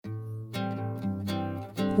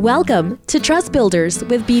Welcome to Trust Builders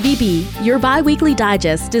with BBB, your bi-weekly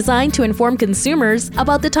digest designed to inform consumers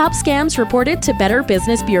about the top scams reported to Better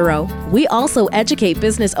Business Bureau. We also educate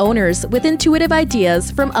business owners with intuitive ideas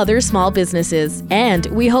from other small businesses, and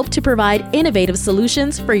we hope to provide innovative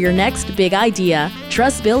solutions for your next big idea.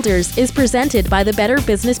 Trust Builders is presented by the Better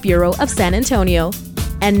Business Bureau of San Antonio.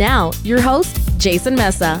 And now, your host, Jason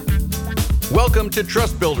Mesa. Welcome to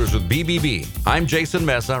Trust Builders with BBB. I'm Jason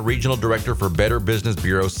Mesa, Regional Director for Better Business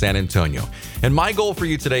Bureau San Antonio. And my goal for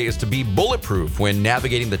you today is to be bulletproof when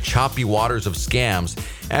navigating the choppy waters of scams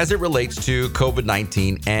as it relates to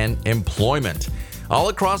COVID-19 and employment. All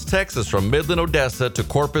across Texas, from Midland, Odessa to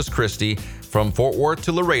Corpus Christi, from Fort Worth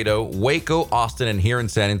to Laredo, Waco, Austin, and here in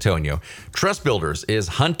San Antonio, Trust Builders is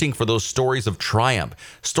hunting for those stories of triumph,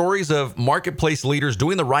 stories of marketplace leaders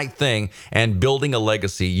doing the right thing and building a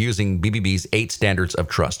legacy using BBB's 8 standards of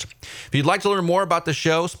trust. If you'd like to learn more about the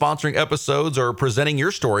show, sponsoring episodes, or presenting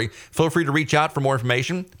your story, feel free to reach out for more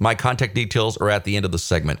information. My contact details are at the end of the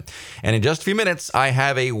segment. And in just a few minutes, I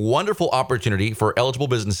have a wonderful opportunity for eligible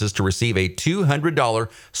businesses to receive a $200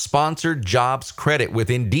 sponsored jobs credit with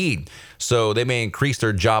Indeed, so they may increase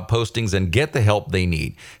their job postings and get the help they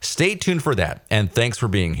need. Stay tuned for that, and thanks for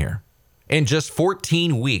being here. In just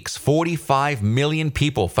 14 weeks, 45 million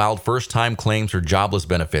people filed first-time claims for jobless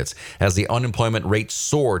benefits as the unemployment rate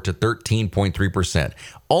soared to 13.3%,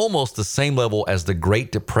 almost the same level as the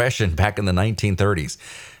Great Depression back in the 1930s.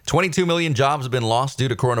 22 million jobs have been lost due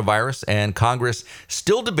to coronavirus, and Congress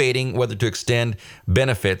still debating whether to extend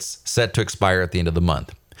benefits set to expire at the end of the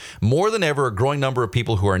month. More than ever, a growing number of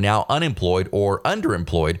people who are now unemployed or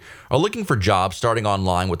underemployed are looking for jobs starting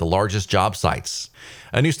online with the largest job sites.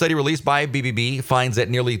 A new study released by BBB finds that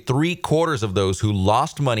nearly 3/4 of those who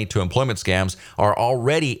lost money to employment scams are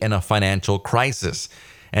already in a financial crisis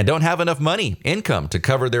and don't have enough income to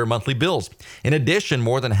cover their monthly bills. In addition,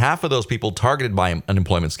 more than half of those people targeted by an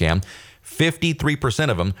unemployment scam, 53%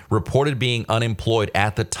 of them, reported being unemployed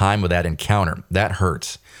at the time of that encounter. That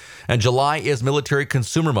hurts. And July is Military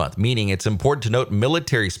Consumer Month, meaning it's important to note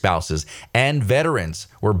military spouses and veterans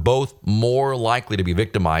were both more likely to be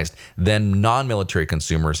victimized than non-military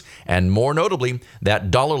consumers. And more notably, that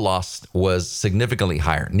dollar loss was significantly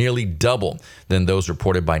higher, nearly double than those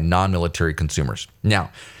reported by non-military consumers.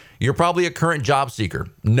 Now, you're probably a current job seeker.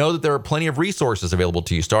 Know that there are plenty of resources available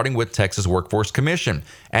to you, starting with Texas Workforce Commission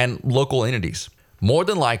and local entities. More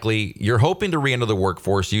than likely, you're hoping to re-enter the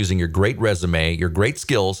workforce using your great resume, your great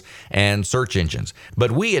skills, and search engines.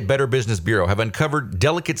 But we at Better Business Bureau have uncovered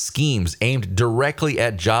delicate schemes aimed directly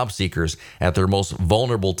at job seekers at their most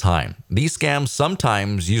vulnerable time. These scams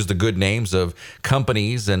sometimes use the good names of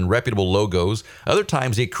companies and reputable logos. Other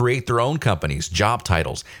times, they create their own companies, job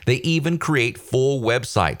titles. They even create full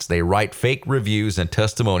websites. They write fake reviews and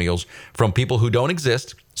testimonials from people who don't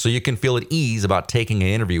exist, so you can feel at ease about taking an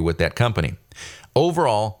interview with that company.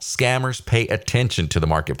 Overall, scammers pay attention to the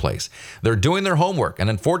marketplace. They're doing their homework, and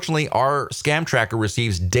unfortunately, our scam tracker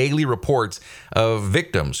receives daily reports of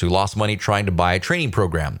victims who lost money trying to buy a training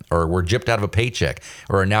program, or were gypped out of a paycheck,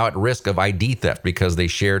 or are now at risk of ID theft because they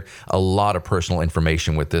shared a lot of personal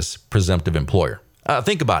information with this presumptive employer.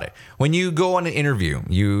 Think about it. When you go on an interview,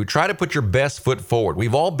 you try to put your best foot forward.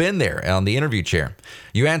 We've all been there on the interview chair.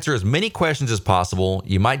 You answer as many questions as possible.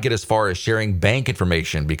 You might get as far as sharing bank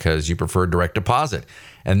information because you prefer direct deposit.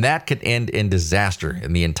 And that could end in disaster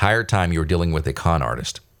in the entire time you're dealing with a con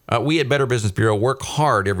artist. We at Better Business Bureau work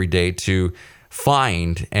hard every day to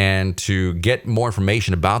find and to get more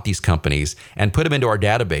information about these companies and put them into our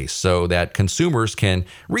database so that consumers can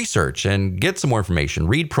research and get some more information,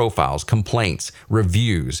 read profiles, complaints,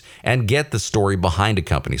 reviews, and get the story behind a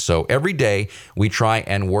company. So every day we try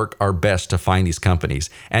and work our best to find these companies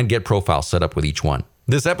and get profiles set up with each one.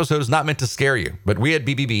 This episode is not meant to scare you, but we at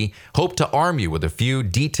BBB hope to arm you with a few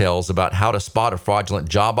details about how to spot a fraudulent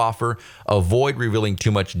job offer, avoid revealing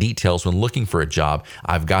too much details when looking for a job.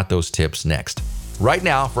 I've got those tips next. Right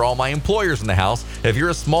now, for all my employers in the house, if you're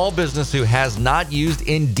a small business who has not used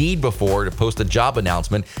Indeed before to post a job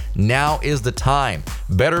announcement, now is the time.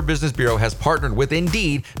 Better Business Bureau has partnered with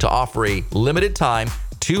Indeed to offer a limited time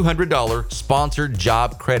 $200 sponsored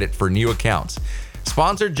job credit for new accounts.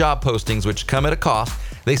 Sponsored job postings, which come at a cost,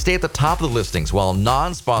 they stay at the top of the listings, while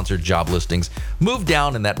non-sponsored job listings move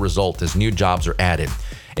down in that result as new jobs are added.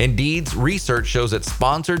 Indeed's research shows that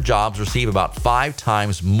sponsored jobs receive about 5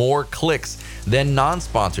 times more clicks than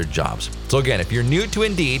non-sponsored jobs. So again, if you're new to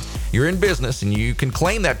Indeed, you're in business, and you can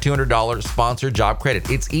claim that $200 sponsored job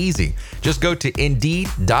credit. It's easy. Just go to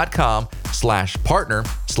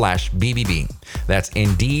Indeed.com/partner/BBB. That's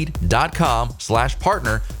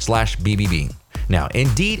Indeed.com/partner/BBB. Now,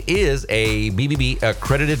 Indeed is a BBB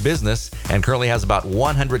accredited business and currently has about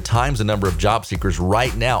 100 times the number of job seekers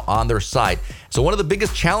right now on their site. So one of the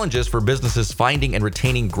biggest challenges for businesses finding and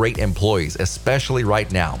retaining great employees, especially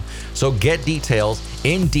right now. So get details,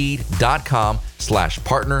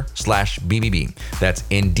 Indeed.com/partner/BBB. That's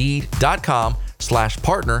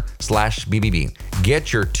Indeed.com/partner/BBB.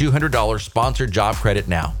 Get your $200 sponsored job credit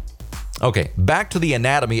now. Okay, back to the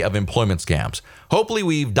anatomy of employment scams. Hopefully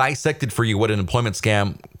we've dissected for you what an employment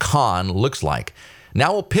scam con looks like.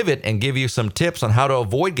 Now we'll pivot and give you some tips on how to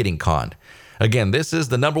avoid getting conned. Again, this is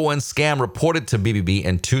the number one scam reported to BBB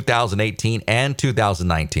in 2018 and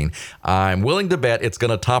 2019. I'm willing to bet it's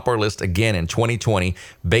going to top our list again in 2020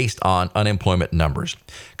 based on unemployment numbers.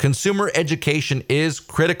 Consumer education is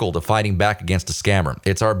critical to fighting back against a scammer.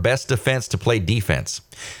 It's our best defense to play defense.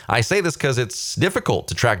 I say this because it's difficult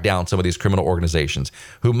to track down some of these criminal organizations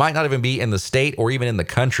who might not even be in the state or even in the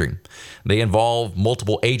country. They involve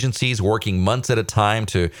multiple agencies working months at a time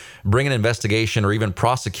to bring an investigation or even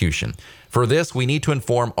prosecution. For this, we need to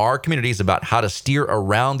inform our communities about how to steer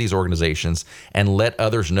around these organizations and let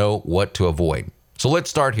others know what to avoid. So let's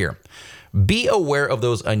start here. Be aware of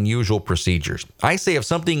those unusual procedures. I say if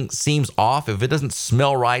something seems off, if it doesn't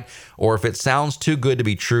smell right, or if it sounds too good to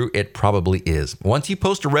be true, it probably is. Once you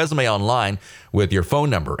post a resume online with your phone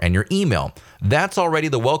number and your email, that's already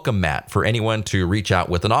the welcome mat for anyone to reach out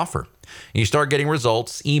with an offer. You start getting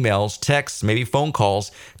results, emails, texts, maybe phone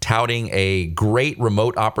calls touting a great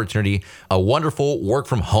remote opportunity, a wonderful work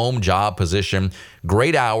from home job position,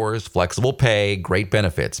 great hours, flexible pay, great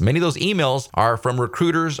benefits. Many of those emails are from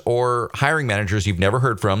recruiters or hiring managers you've never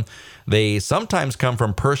heard from. They sometimes come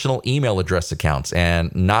from personal email address accounts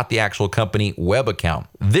and not the actual company web account.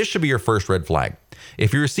 This should be your first red flag.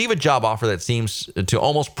 If you receive a job offer that seems to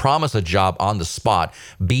almost promise a job on the spot,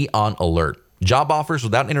 be on alert. Job offers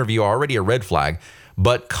without an interview are already a red flag,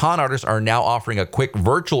 but con artists are now offering a quick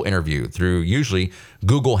virtual interview through usually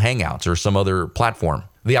Google Hangouts or some other platform.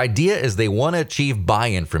 The idea is they want to achieve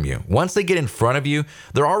buy-in from you. Once they get in front of you,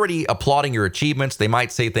 they're already applauding your achievements. They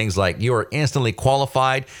might say things like, you are instantly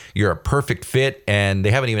qualified, you're a perfect fit, and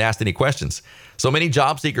they haven't even asked any questions. So many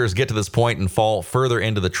job seekers get to this point and fall further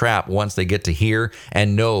into the trap once they get to hear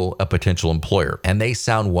and know a potential employer, and they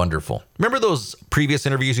sound wonderful. Remember those previous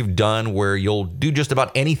interviews you've done where you'll do just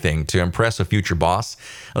about anything to impress a future boss?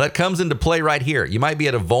 Well, that comes into play right here. You might be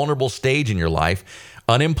at a vulnerable stage in your life,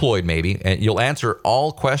 unemployed maybe, and you'll answer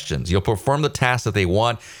all questions. You'll perform the tasks that they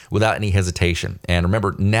want without any hesitation. And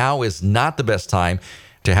remember, now is not the best time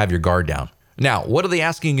to have your guard down. Now, what are they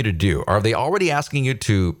asking you to do? Are they already asking you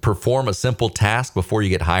to perform a simple task before you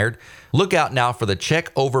get hired? Look out now for the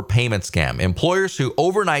check overpayment scam. Employers who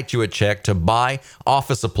overnight you a check to buy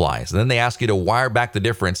office supplies, and then they ask you to wire back the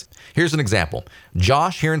difference. Here's an example.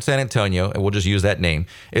 Josh here in San Antonio, and we'll just use that name,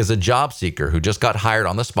 is a job seeker who just got hired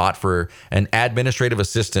on the spot for an administrative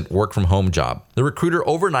assistant work from home job. The recruiter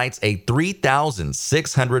overnights a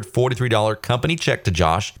 $3,643 company check to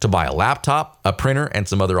Josh to buy a laptop, a printer, and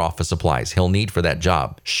some other office supplies he'll need for that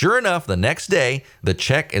job. Sure enough, the next day, the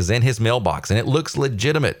check is in his mailbox and it looks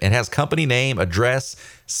legitimate. It has company name, address,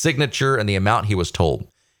 signature, and the amount he was told.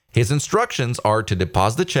 His instructions are to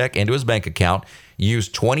deposit the check into his bank account, use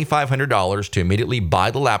 $2,500 to immediately buy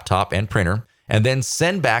the laptop and printer, and then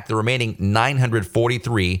send back the remaining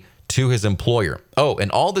 $943 to his employer. Oh, and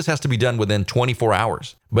all this has to be done within 24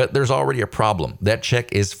 hours. But there's already a problem. That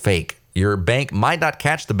check is fake. Your bank might not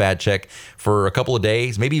catch the bad check for a couple of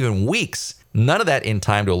days, maybe even weeks. None of that in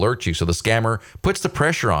time to alert you. So the scammer puts the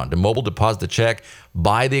pressure on to mobile deposit the check,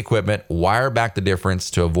 buy the equipment, wire back the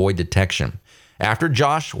difference to avoid detection. After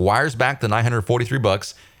Josh wires back the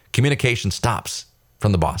 $943, communication stops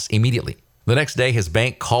from the boss immediately. The next day, his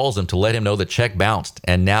bank calls him to let him know the check bounced,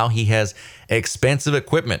 and now he has expensive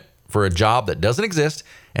equipment for a job that doesn't exist,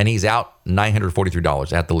 and he's out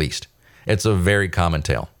 $943 at the least. It's a very common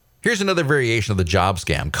tale. Here's another variation of the job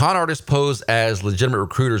scam. Con artists pose as legitimate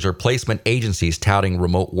recruiters or placement agencies touting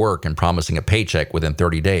remote work and promising a paycheck within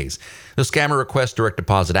 30 days. The scammer requests direct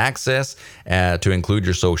deposit access to include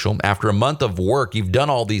your social. After a month of work, you've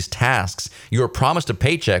done all these tasks. You are promised a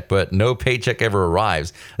paycheck, but no paycheck ever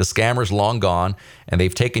arrives. The scammer's long gone, and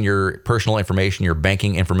they've taken your personal information, your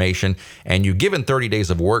banking information, and you've given 30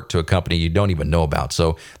 days of work to a company you don't even know about.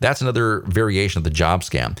 So that's another variation of the job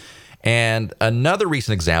scam. And another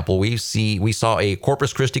recent example, we saw a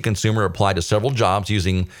Corpus Christi consumer apply to several jobs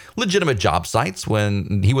using legitimate job sites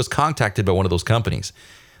when he was contacted by one of those companies.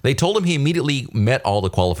 They told him he immediately met all the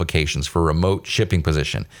qualifications for a remote shipping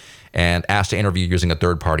position and asked to interview using a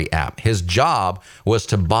third-party app. His job was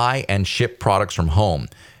to buy and ship products from home.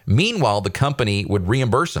 Meanwhile, the company would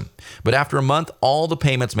reimburse him. But after a month, all the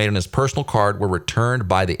payments made on his personal card were returned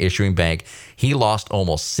by the issuing bank. He lost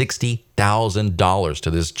almost $60,000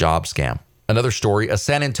 to this job scam. Another story, a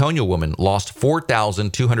San Antonio woman lost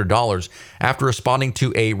 $4,200 after responding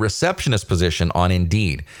to a receptionist position on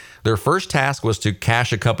Indeed. Their first task was to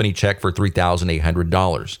cash a company check for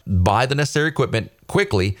 $3,800, buy the necessary equipment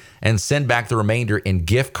quickly, and send back the remainder in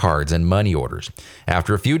gift cards and money orders.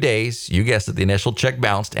 After a few days, you guessed it, the initial check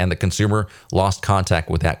bounced and the consumer lost contact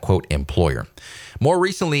with that, quote, employer. More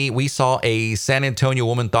recently, we saw a San Antonio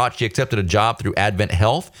woman thought she accepted a job through Advent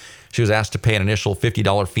Health. She was asked to pay an initial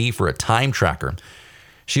 $50 fee for a time tracker.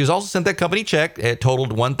 She was also sent that company check. It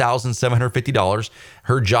totaled $1,750.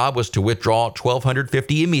 Her job was to withdraw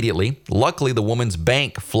 $1,250 immediately. Luckily, the woman's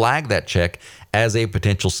bank flagged that check as a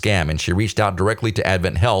potential scam, and she reached out directly to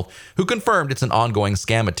Advent Health, who confirmed it's an ongoing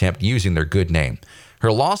scam attempt using their good name.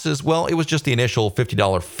 Her losses, well, it was just the initial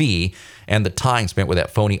 $50 fee and the time spent with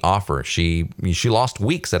that phony offer. She lost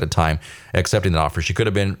weeks at a time accepting that offer. She could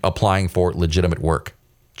have been applying for legitimate work.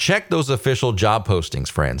 Check those official job postings,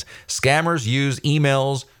 friends. Scammers use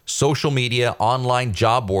emails, social media, online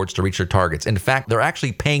job boards to reach their targets. In fact, they're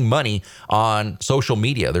actually paying money on social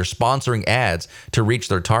media. They're sponsoring ads to reach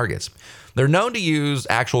their targets. They're known to use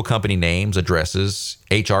actual company names, addresses,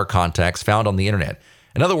 HR contacts found on the internet.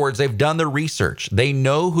 In other words, they've done their research. They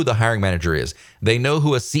know who the hiring manager is. They know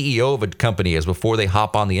who a CEO of a company is before they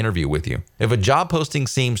hop on the interview with you. If a job posting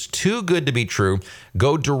seems too good to be true,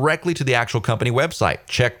 go directly to the actual company website.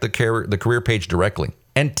 Check the career page directly.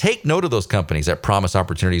 And take note of those companies that promise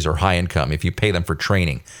opportunities or high income if you pay them for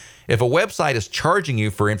training. If a website is charging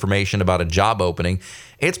you for information about a job opening,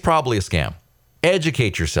 it's probably a scam.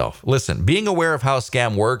 Educate yourself. Listen, being aware of how a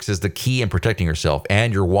scam works is the key in protecting yourself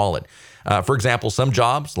and your wallet. For example, some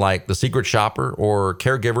jobs like the secret shopper or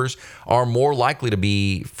caregivers are more likely to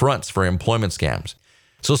be fronts for employment scams.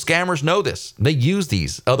 So scammers know this. They use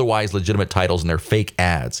these otherwise legitimate titles in their fake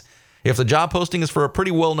ads. If the job posting is for a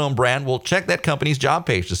pretty well-known brand, well, check that company's job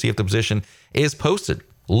page to see if the position is posted.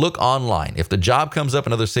 Look online. If the job comes up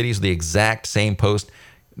in other cities with the exact same post,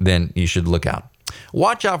 then you should look out.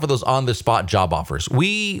 Watch out for those on-the-spot job offers.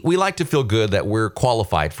 We like to feel good that we're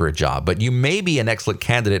qualified for a job, but you may be an excellent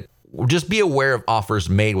candidate. Just be aware of offers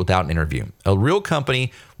made without an interview. A real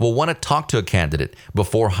company will want to talk to a candidate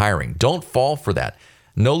before hiring. Don't fall for that.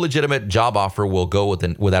 No legitimate job offer will go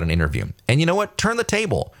without an interview. And you know what? Turn the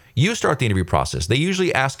table. You start the interview process. They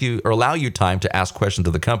usually ask you or allow you time to ask questions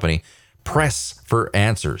of the company. Press for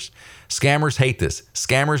answers. Scammers hate this.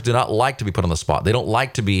 Scammers do not like to be put on the spot. They don't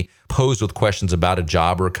like to be posed with questions about a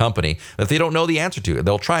job or a company that they don't know the answer to.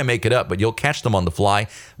 They'll try and make it up, but you'll catch them on the fly.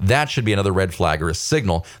 That should be another red flag or a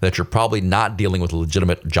signal that you're probably not dealing with a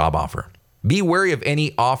legitimate job offer. Be wary of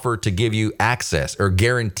any offer to give you access or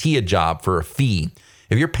guarantee a job for a fee.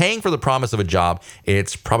 If you're paying for the promise of a job,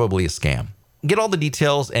 it's probably a scam. Get all the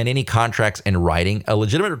details and any contracts in writing. A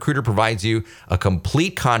legitimate recruiter provides you a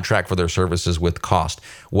complete contract for their services with cost,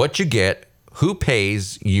 what you get, who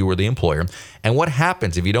pays you or the employer, and what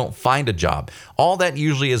happens if you don't find a job. All that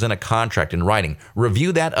usually is in a contract in writing.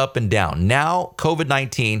 Review that up and down. Now,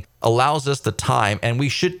 COVID-19 allows us the time, and we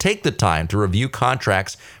should take the time to review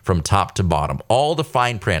contracts from top to bottom. All the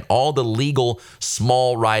fine print, all the legal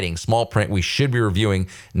small writing, small print, we should be reviewing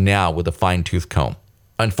now with a fine-tooth comb.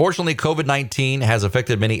 Unfortunately, COVID-19 has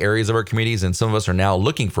affected many areas of our communities, and some of us are now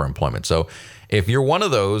looking for employment. So if you're one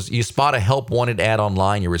of those, you spot a help wanted ad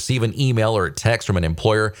online, you receive an email or a text from an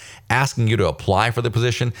employer asking you to apply for the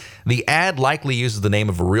position, the ad likely uses the name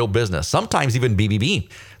of a real business, sometimes even BBB.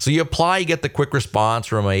 So you apply, you get the quick response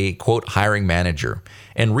from a, quote, hiring manager.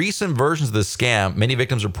 In recent versions of this scam, many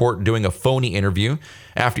victims report doing a phony interview.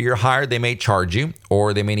 After you're hired, they may charge you,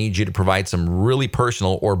 or they may need you to provide some really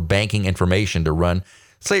personal or banking information to run,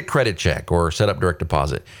 say, a credit check or set up direct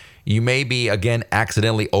deposit. You may be, again,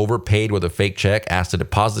 accidentally overpaid with a fake check, asked to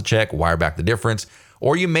deposit the check, wire back the difference,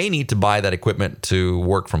 or you may need to buy that equipment to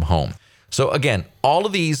work from home. So again, all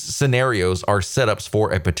of these scenarios are setups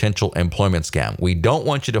for a potential employment scam. We don't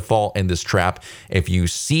want you to fall in this trap. If you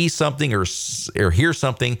see something or hear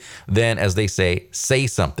something, then as they say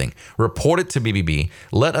something. Report it to BBB.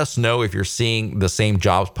 Let us know if you're seeing the same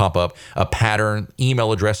jobs pop up, a pattern,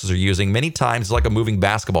 email addresses are using. Many times it's like a moving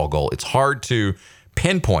basketball goal. It's hard to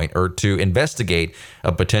pinpoint or to investigate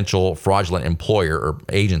a potential fraudulent employer or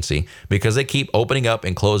agency because they keep opening up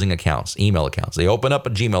and closing accounts, email accounts. They open up a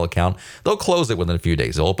Gmail account, they'll close it within a few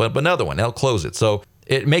days. They'll open up another one, they'll close it. So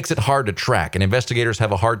it makes it hard to track, and investigators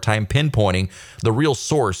have a hard time pinpointing the real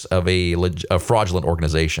source of a fraudulent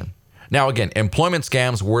organization. Now, again, employment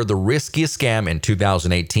scams were the riskiest scam in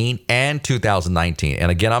 2018 and 2019.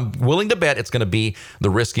 And again, I'm willing to bet it's going to be the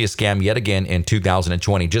riskiest scam yet again in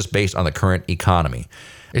 2020, just based on the current economy.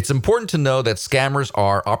 It's important to know that scammers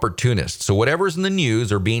are opportunists. So whatever's in the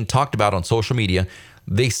news or being talked about on social media,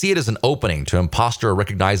 they see it as an opening to imposter a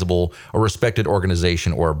recognizable or respected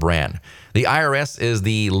organization or a brand. The IRS is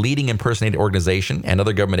the leading impersonated organization, and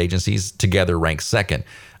other government agencies together rank second.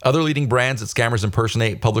 Other leading brands that scammers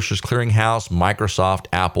impersonate: Publishers Clearinghouse, Microsoft,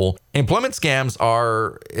 Apple. Employment scams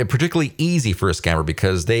are particularly easy for a scammer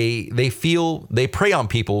because they prey on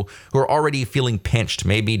people who are already feeling pinched,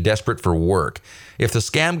 maybe desperate for work. If the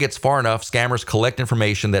scam gets far enough, scammers collect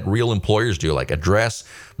information that real employers do, like address,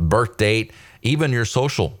 birth date, even your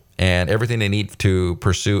social, and everything they need to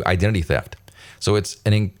pursue identity theft. So it's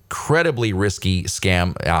an incredibly risky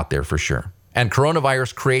scam out there for sure. And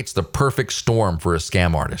coronavirus creates the perfect storm for a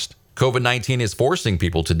scam artist. COVID-19 is forcing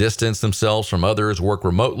people to distance themselves from others, work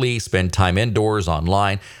remotely, spend time indoors,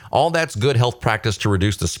 online. All that's good health practice to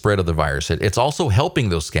reduce the spread of the virus. It's also helping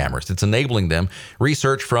those scammers. It's enabling them.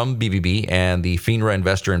 Research from BBB and the FINRA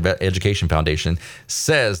Investor Education Foundation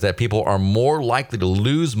says that people are more likely to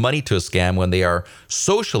lose money to a scam when they are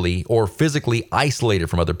socially or physically isolated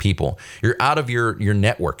from other people. You're out of your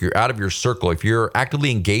network. You're out of your circle. If you're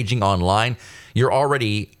actively engaging online, you're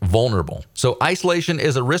already vulnerable. So isolation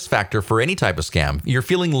is a risk factor for any type of scam. You're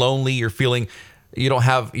feeling lonely. You don't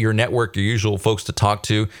have your network, your usual folks to talk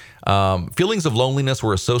to. Feelings of loneliness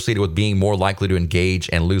were associated with being more likely to engage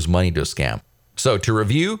and lose money to a scam. So to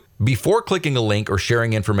review, before clicking a link or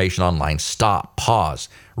sharing information online, stop, pause,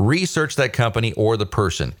 research that company or the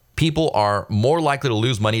person. People are more likely to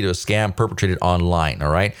lose money to a scam perpetrated online,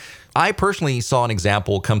 all right? I personally saw an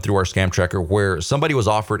example come through our scam tracker where somebody was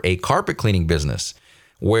offered a carpet cleaning business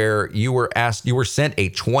where you were sent a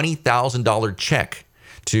 $20,000 check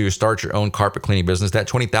to start your own carpet cleaning business. That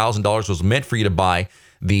 $20,000 was meant for you to buy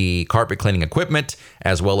the carpet cleaning equipment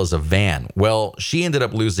as well as a van. Well, she ended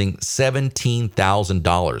up losing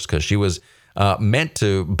 $17,000 because she was meant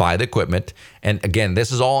to buy the equipment. And again,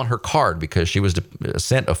 this is all on her card because she was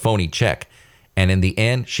sent a phony check. And in the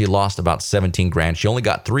end, she lost about 17 grand. She only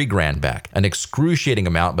got 3 grand back, an excruciating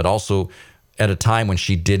amount, but also at a time when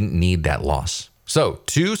she didn't need that loss. So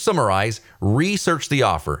to summarize, research the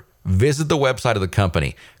offer, visit the website of the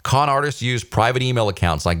company. Con artists use private email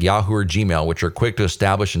accounts like Yahoo or Gmail, which are quick to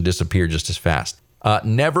establish and disappear just as fast.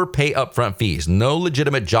 Never pay upfront fees. No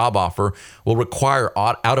legitimate job offer will require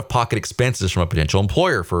out-of-pocket expenses from a potential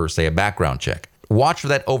employer for, say, a background check. Watch for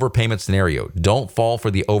that overpayment scenario. Don't fall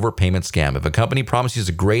for the overpayment scam. If a company promises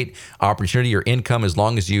a great opportunity or income as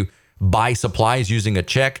long as you buy supplies using a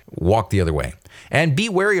check, walk the other way. And be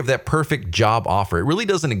wary of that perfect job offer. It really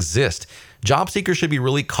doesn't exist. Job seekers should be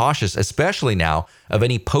really cautious, especially now, of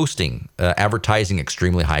any posting advertising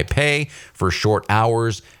extremely high pay for short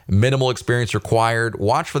hours, minimal experience required.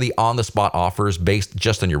 Watch for the on-the-spot offers based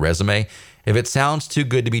just on your resume. If it sounds too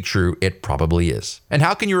good to be true, it probably is. And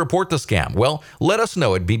how can you report the scam? Well, let us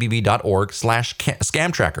know at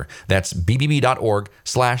bbb.org/scam tracker. That's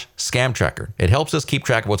bbb.org/scam tracker. It helps us keep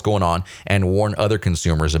track of what's going on and warn other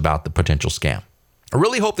consumers about the potential scam. I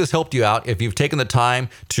really hope this helped you out. If you've taken the time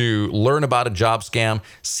to learn about a job scam,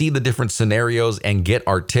 see the different scenarios, and get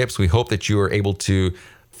our tips, we hope that you are able to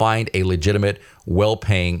find a legitimate,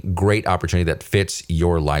 well-paying, great opportunity that fits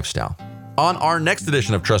your lifestyle. On our next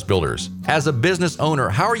edition of Trust Builders, as a business owner,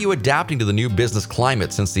 how are you adapting to the new business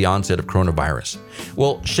climate since the onset of coronavirus?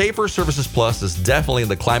 Well, Schaefer Services Plus is definitely in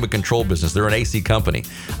the climate control business. They're an AC company.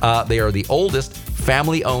 They are the oldest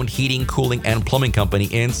family-owned heating, cooling, and plumbing company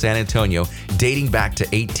in San Antonio, dating back to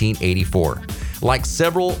 1884. Like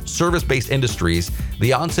several service-based industries,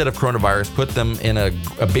 the onset of coronavirus put them in a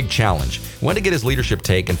big challenge. We want to get his leadership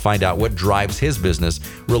take and find out what drives his business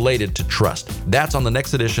related to trust. That's on the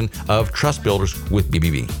next edition of Trust Builders with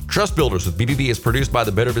BBB. Trust Builders with BBB is produced by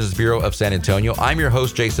the Better Business Bureau of San Antonio. I'm your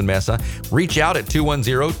host, Jason Mesa. Reach out at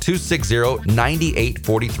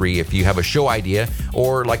 210-260-9843 if you have a show idea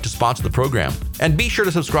or like to sponsor the program. And be sure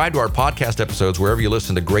to subscribe to our podcast episodes wherever you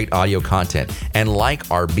listen to great audio content and like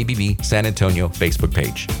our BBB San Antonio Facebook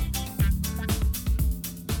page.